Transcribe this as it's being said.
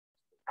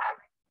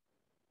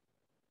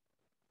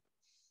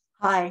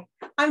Hi,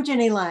 I'm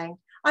Ginny Lang.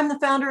 I'm the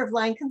founder of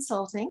Lang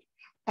Consulting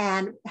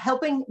and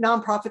helping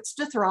nonprofits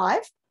to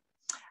thrive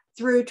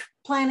through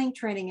planning,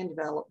 training, and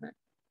development.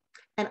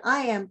 And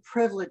I am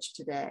privileged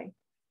today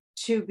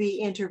to be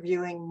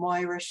interviewing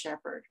Moira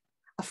Shepard,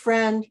 a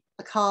friend,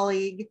 a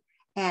colleague,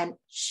 and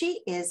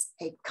she is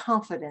a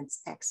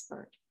confidence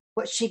expert.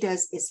 What she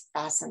does is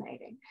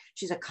fascinating.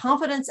 She's a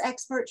confidence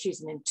expert.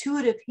 She's an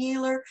intuitive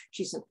healer.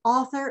 She's an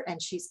author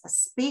and she's a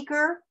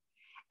speaker.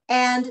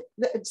 And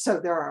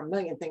so there are a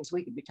million things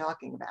we could be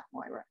talking about,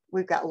 Moira.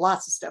 We've got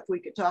lots of stuff we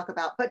could talk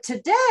about. But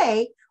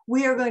today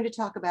we are going to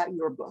talk about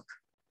your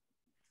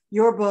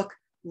book,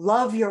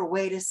 Love Your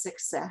Way to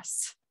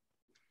Success.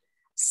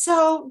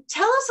 So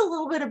tell us a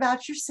little bit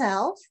about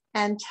yourself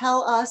and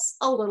tell us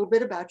a little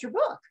bit about your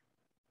book.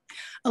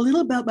 A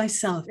little about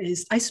myself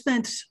is I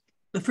spent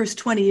the first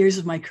 20 years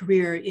of my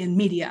career in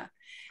media.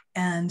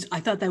 And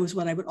I thought that was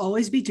what I would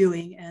always be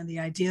doing. And the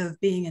idea of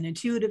being an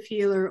intuitive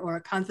healer or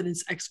a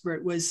confidence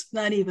expert was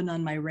not even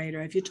on my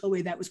radar. If you told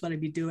me that was what I'd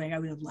be doing, I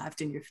would have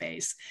laughed in your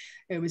face.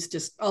 It was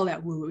just all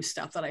that woo-woo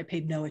stuff that I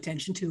paid no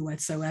attention to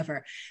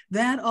whatsoever.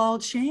 That all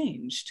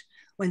changed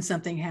when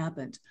something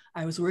happened.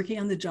 I was working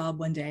on the job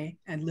one day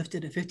and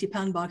lifted a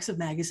 50-pound box of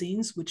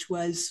magazines, which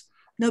was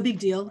no big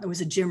deal. I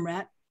was a gym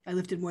rat. I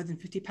lifted more than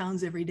 50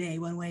 pounds every day,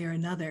 one way or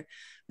another.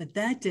 But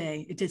that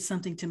day, it did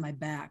something to my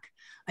back.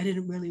 I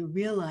didn't really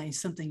realize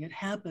something had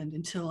happened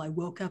until I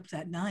woke up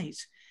that night,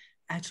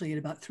 actually at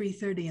about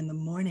 3:30 in the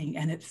morning.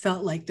 And it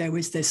felt like there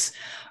was this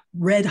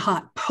red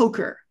hot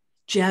poker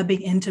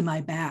jabbing into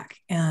my back.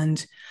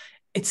 And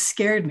it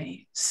scared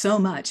me so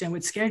much. And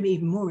what scared me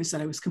even more was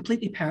that I was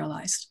completely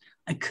paralyzed.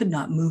 I could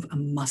not move a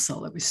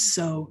muscle. It was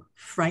so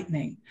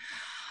frightening.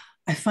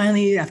 I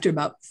finally, after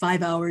about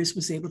 5 hours,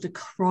 was able to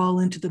crawl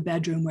into the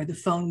bedroom where the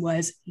phone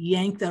was,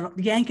 yank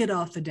it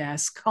off the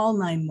desk, call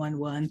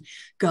 911,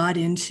 got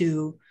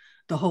into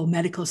the whole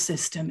medical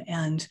system.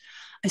 And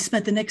I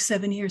spent the next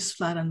 7 years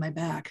flat on my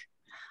back.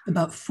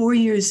 About 4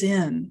 years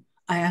in,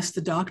 I asked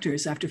the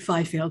doctors after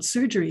 5 failed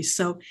surgeries,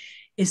 so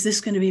is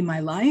this going to be my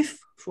life?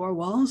 4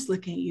 walls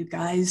looking at you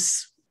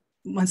guys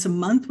once a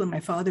month when my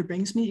father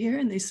brings me here?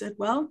 And they said,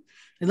 well,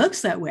 it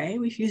looks that way.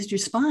 We've used your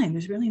spine.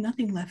 There's really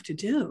nothing left to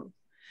do.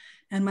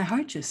 And my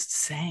heart just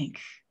sank.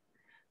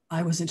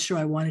 I wasn't sure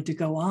I wanted to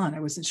go on.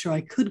 I wasn't sure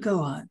I could go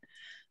on.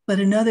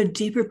 But another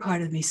deeper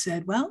part of me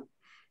said, well,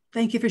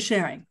 thank you for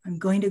sharing. I'm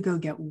going to go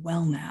get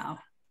well now.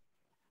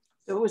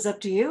 So it was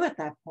up to you at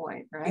that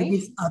point, right? It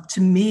was up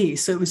to me.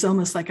 So it was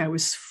almost like I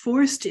was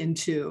forced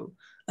into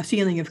a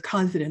feeling of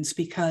confidence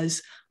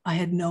because I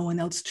had no one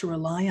else to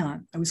rely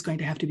on. I was going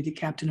to have to be the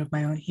captain of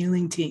my own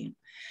healing team.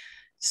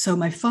 So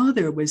my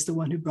father was the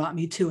one who brought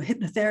me to a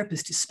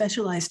hypnotherapist who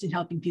specialized in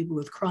helping people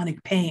with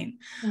chronic pain.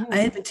 Mm-hmm. I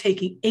had been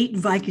taking 8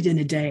 Vicodin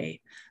a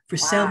day for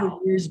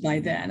several years by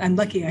then. I'm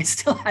lucky I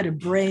still had a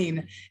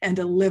brain and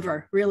a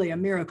liver, really a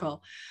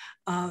miracle.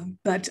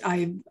 But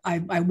I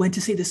went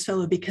to see this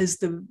fellow because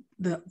the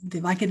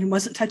Vicodin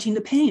wasn't touching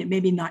the pain. It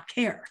made me not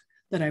care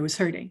that I was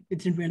hurting. It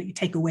didn't really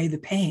take away the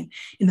pain.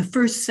 In the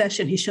first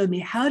session, he showed me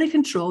how to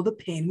control the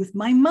pain with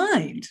my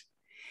mind.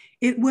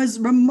 It was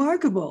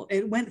remarkable.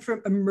 It went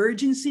from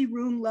emergency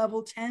room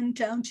level 10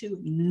 down to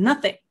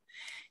nothing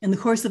in the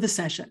course of a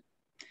session.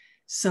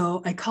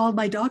 So I called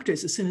my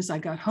doctors as soon as I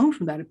got home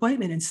from that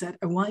appointment and said,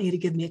 I want you to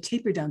give me a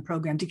taper down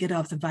program to get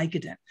off the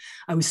Vicodin.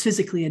 I was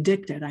physically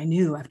addicted, I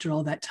knew after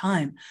all that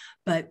time,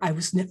 but I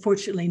was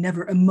fortunately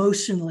never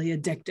emotionally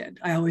addicted.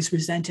 I always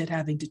resented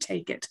having to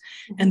take it.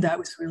 Mm-hmm. And that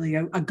was really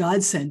a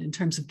godsend in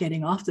terms of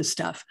getting off the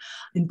stuff.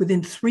 And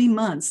within 3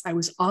 months, I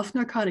was off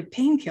narcotic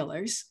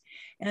painkillers.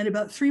 And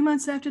about 3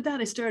 months after that,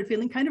 I started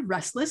feeling kind of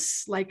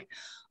restless, like,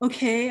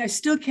 okay, I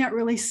still can't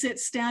really sit,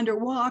 stand, or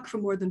walk for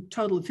more than a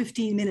total of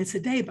 15 minutes a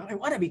day, but I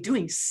want to be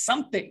doing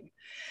something.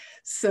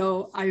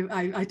 So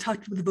I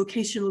talked with a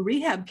vocational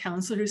rehab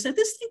counselor who said,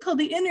 this thing called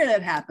the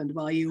internet happened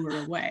while you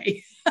were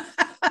away.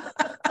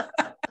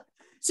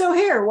 So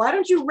here, why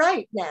don't you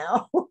write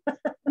now?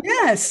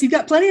 Yes, you've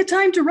got plenty of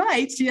time to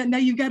write. Yeah, now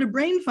you've got a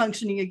brain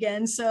functioning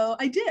again. So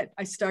I did.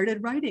 I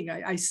started writing.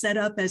 I set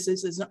up as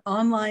an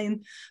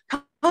online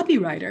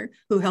copywriter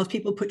who helps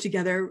people put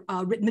together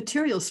written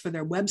materials for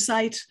their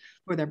website,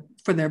 for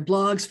their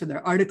blogs, for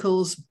their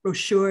articles,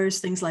 brochures,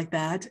 things like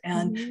that.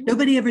 And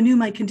nobody ever knew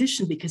my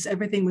condition because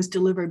everything was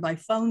delivered by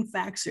phone,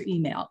 fax, or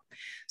email.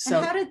 So,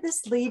 and how did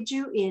this lead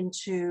you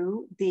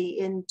into the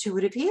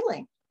intuitive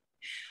healing?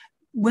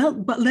 Well,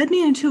 what led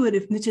me into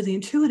the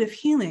intuitive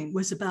healing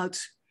was about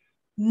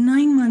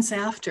 9 months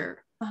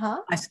after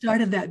I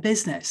started that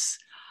business.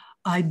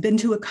 I'd been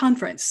to a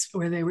conference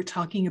where they were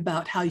talking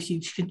about how if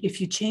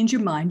you change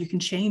your mind, you can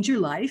change your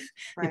life.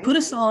 Right. They put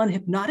us all in a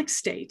hypnotic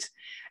state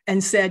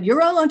and said,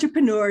 you're all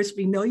entrepreneurs.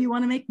 We know you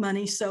want to make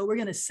money. So we're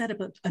going to set up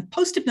a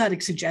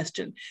post-hypnotic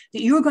suggestion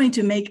that you're going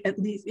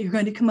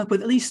to come up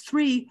with at least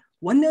 3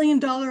 $1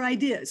 million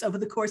ideas over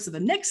the course of the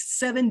next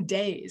 7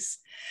 days.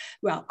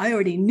 Well, I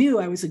already knew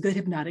I was a good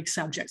hypnotic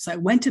subject. So I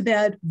went to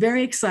bed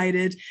very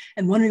excited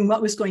and wondering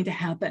what was going to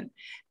happen.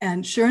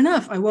 And sure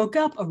enough, I woke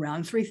up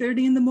around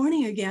 3:30 in the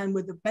morning again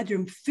with the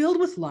bedroom filled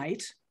with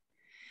light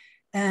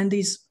And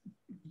these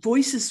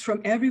voices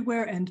from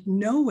everywhere and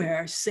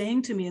nowhere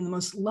saying to me in the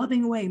most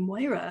loving way,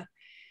 Moira,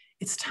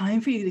 it's time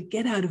for you to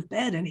get out of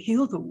bed and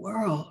heal the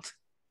world.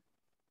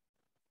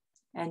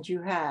 And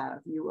you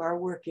are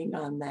working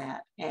on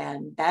that.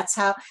 And that's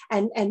how,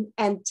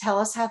 and tell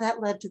us how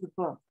that led to the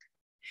book.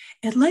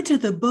 It led to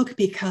the book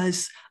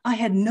because I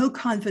had no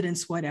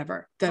confidence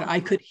whatever that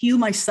I could heal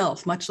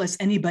myself, much less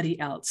anybody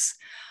else.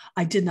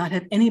 I did not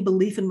have any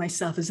belief in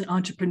myself as an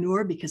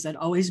entrepreneur because I'd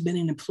always been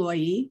an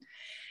employee,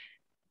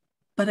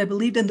 but I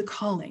believed in the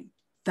calling.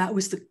 That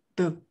was the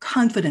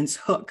confidence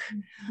hook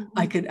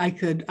I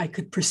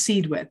could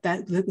proceed with.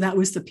 That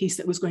was the piece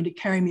that was going to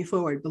carry me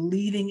forward,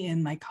 believing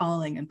in my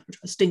calling and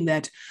trusting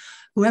that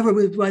whoever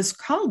was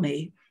called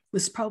me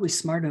was probably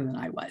smarter than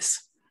I was.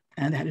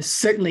 And that has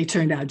certainly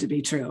turned out to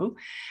be true.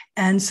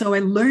 And so I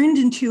learned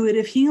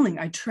intuitive healing.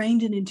 I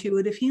trained in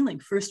intuitive healing,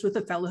 first with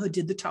a fellow who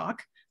did the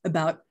talk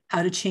about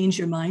how to change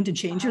your mind and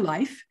change your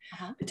life.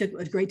 I took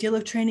a great deal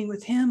of training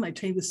with him. I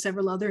trained with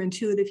several other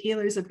intuitive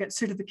healers. I've got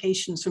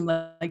certifications from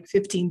like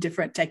 15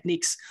 different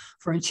techniques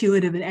for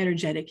intuitive and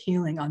energetic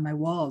healing on my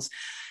walls.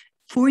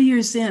 4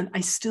 years in, I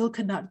still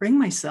could not bring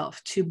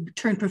myself to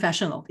turn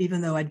professional,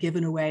 even though I'd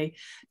given away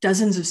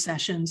dozens of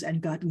sessions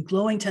and gotten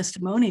glowing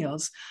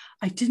testimonials.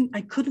 I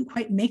couldn't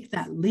quite make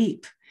that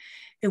leap.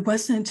 It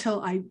wasn't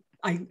until I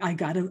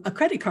got a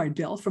credit card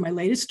bill for my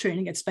latest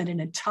training. I'd spent an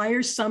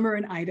entire summer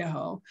in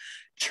Idaho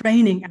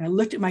training, and I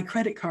looked at my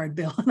credit card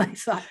bill and I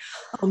thought,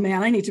 oh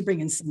man, I need to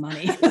bring in some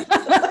money.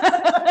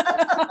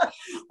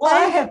 Well,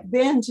 I have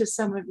been to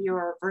some of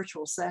your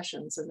virtual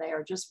sessions and they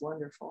are just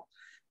wonderful.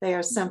 They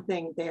are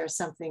something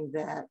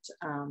that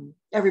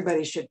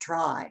everybody should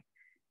try,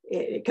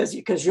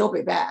 because you'll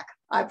be back.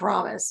 I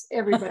promise.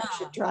 Everybody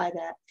should try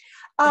that.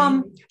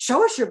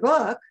 Show us your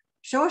book.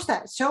 Show us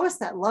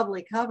that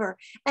lovely cover.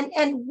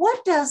 And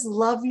what does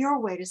Love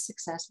Your Way to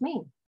Success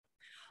mean?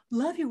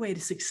 Love Your Way to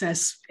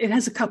Success, it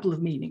has a couple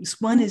of meanings.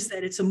 One is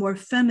that it's a more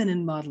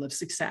feminine model of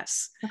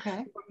success. Okay.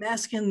 More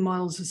masculine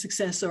models of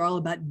success are all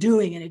about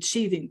doing and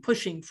achieving,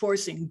 pushing,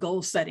 forcing,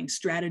 goal setting,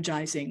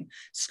 strategizing,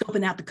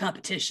 scoping out the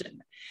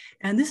competition.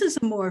 And this is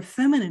a more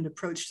feminine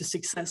approach to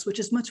success, which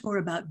is much more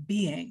about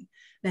being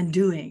than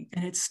doing.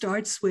 And it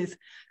starts with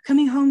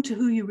coming home to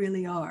who you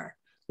really are,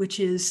 which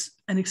is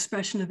an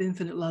expression of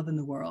infinite love in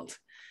the world.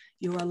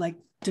 You are like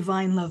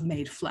divine love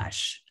made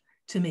flesh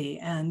to me.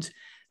 And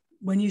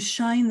when you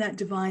shine that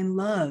divine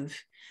love,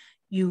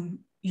 you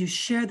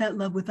share that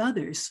love with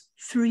others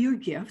through your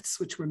gifts,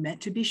 which were meant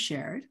to be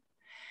shared.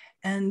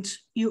 And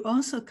you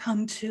also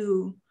come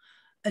to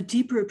a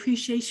deeper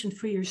appreciation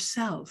for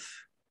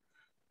yourself.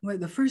 Where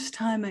the first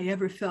time I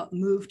ever felt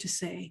moved to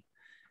say,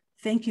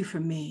 thank you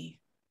for me,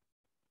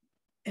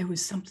 it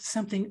was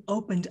something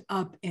opened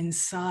up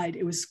inside.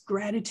 It was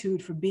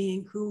gratitude for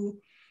being who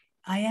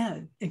I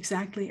am,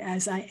 exactly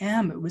as I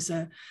am. It was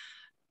a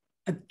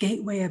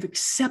gateway of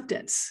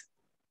acceptance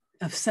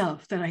of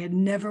self that I had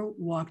never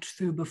walked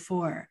through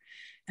before.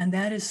 And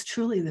that is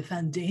truly the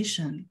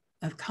foundation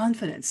of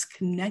confidence,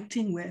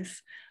 connecting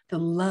with the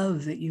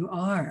love that you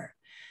are.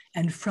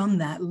 And from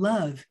that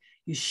love,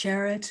 you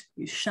share it,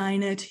 you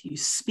shine it, you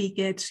speak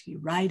it, you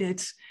write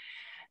it.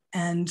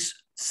 And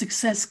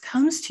success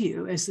comes to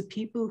you as the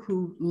people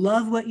who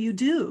love what you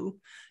do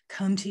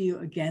come to you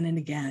again and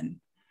again.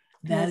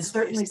 That is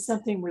certainly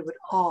something we would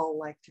all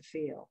like to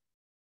feel.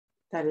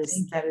 That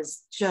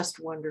is just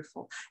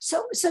wonderful.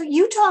 So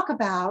you talk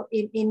about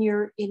in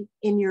your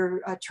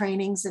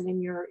trainings and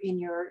in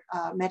your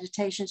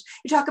meditations,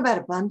 you talk about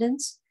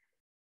abundance,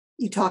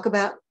 you talk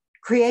about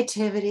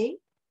creativity,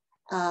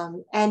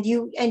 and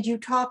you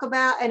talk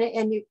about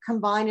and you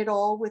combine it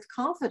all with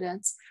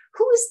confidence.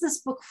 Who is this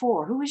book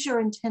for? Who is your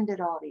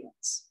intended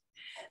audience?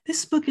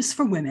 This book is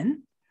for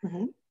women,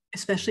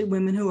 especially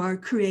women who are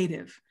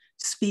creative,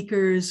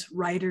 speakers,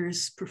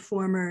 writers,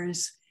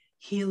 performers,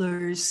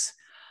 healers,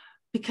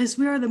 because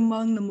we are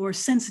among the more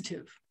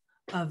sensitive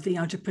of the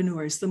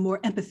entrepreneurs, the more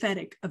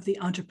empathetic of the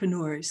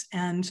entrepreneurs.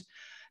 And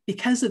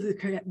because of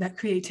that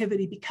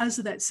creativity, because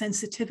of that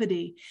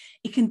sensitivity,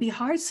 it can be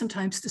hard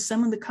sometimes to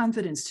summon the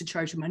confidence to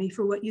charge money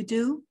for what you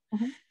do,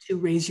 to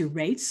raise your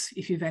rates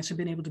if you've actually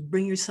been able to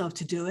bring yourself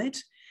to do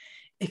it.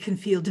 It can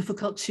feel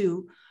difficult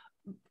to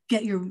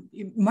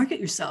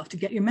market yourself, to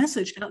get your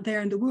message out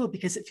there in the world,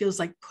 because it feels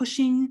like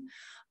pushing.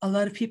 A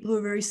lot of people who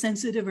are very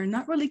sensitive are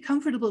not really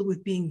comfortable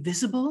with being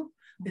visible.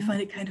 They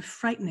find it kind of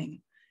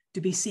frightening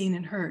to be seen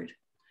and heard.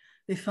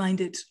 They find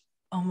it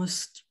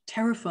almost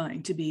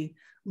terrifying to be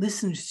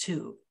listened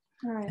to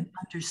and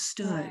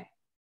understood.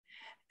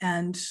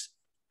 And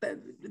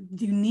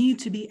you need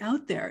to be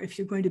out there if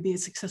you're going to be a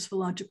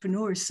successful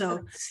entrepreneur.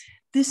 So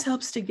this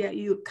helps to get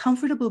you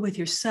comfortable with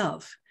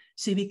yourself,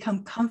 so you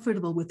become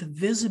comfortable with the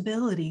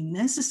visibility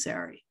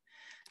necessary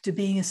to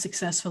being a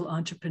successful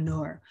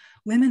entrepreneur.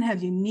 Women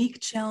have unique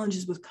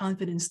challenges with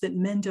confidence that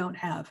men don't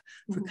have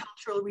for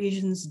cultural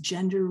reasons,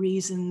 gender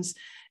reasons,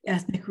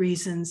 ethnic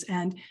reasons,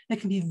 and that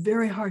can be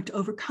very hard to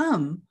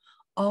overcome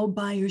all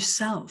by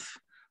yourself,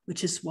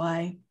 which is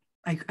why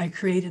I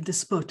created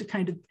this book, to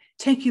kind of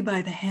take you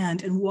by the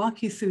hand and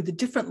walk you through the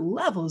different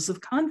levels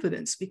of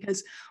confidence,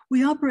 because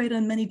we operate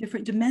on many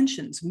different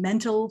dimensions: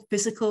 mental,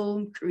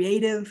 physical,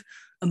 creative,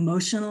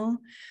 emotional.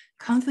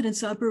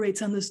 Confidence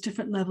operates on those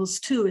different levels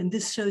too. And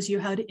this shows you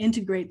how to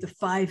integrate the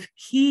 5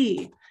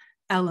 key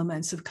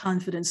elements of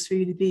confidence for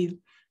you to be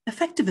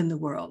effective in the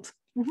world,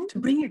 to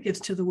bring your gifts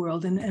to the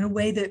world in a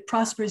way that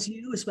prospers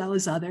you as well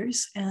as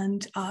others.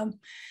 And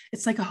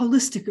it's like a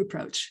holistic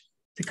approach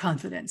to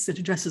confidence that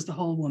addresses the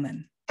whole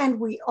woman. And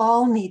we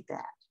all need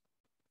that.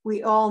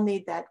 We all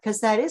need that,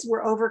 because that is,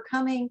 we're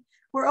overcoming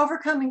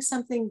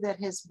something that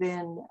has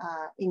been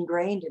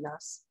ingrained in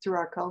us through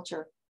our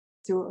culture,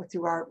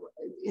 throughout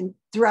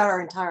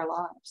our entire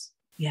lives.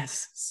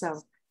 Yes.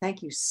 So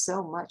thank you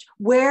so much.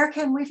 Where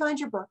can we find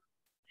your book?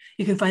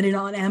 You can find it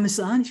on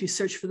Amazon if you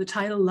search for the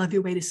title, Love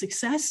Your Way to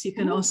Success. You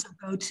can also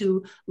go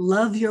to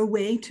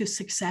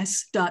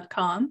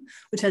loveyourwaytosuccess.com,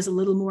 which has a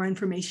little more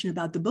information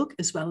about the book,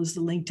 as well as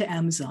the link to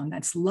Amazon.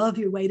 That's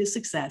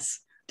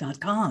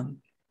loveyourwaytosuccess.com.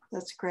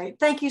 That's great.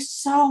 Thank you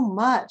so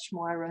much,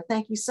 Moira.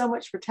 Thank you so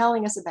much for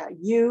telling us about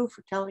you,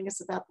 for telling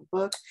us about the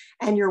book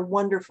and your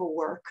wonderful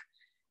work.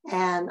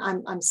 And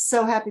I'm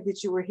so happy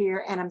that you were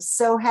here, and I'm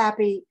so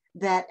happy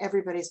that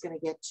everybody's going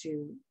to get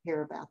to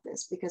hear about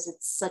this, because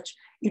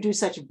you do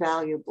such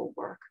valuable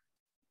work.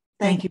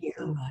 Thank you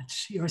so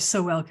much. You're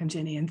so welcome,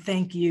 Ginny. And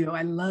thank you.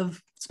 I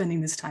love spending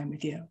this time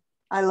with you.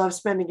 I love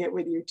spending it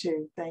with you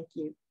too. Thank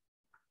you.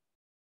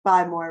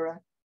 Bye,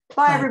 Moira.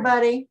 Bye,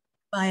 everybody.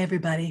 Bye,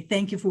 everybody.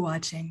 Thank you for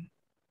watching.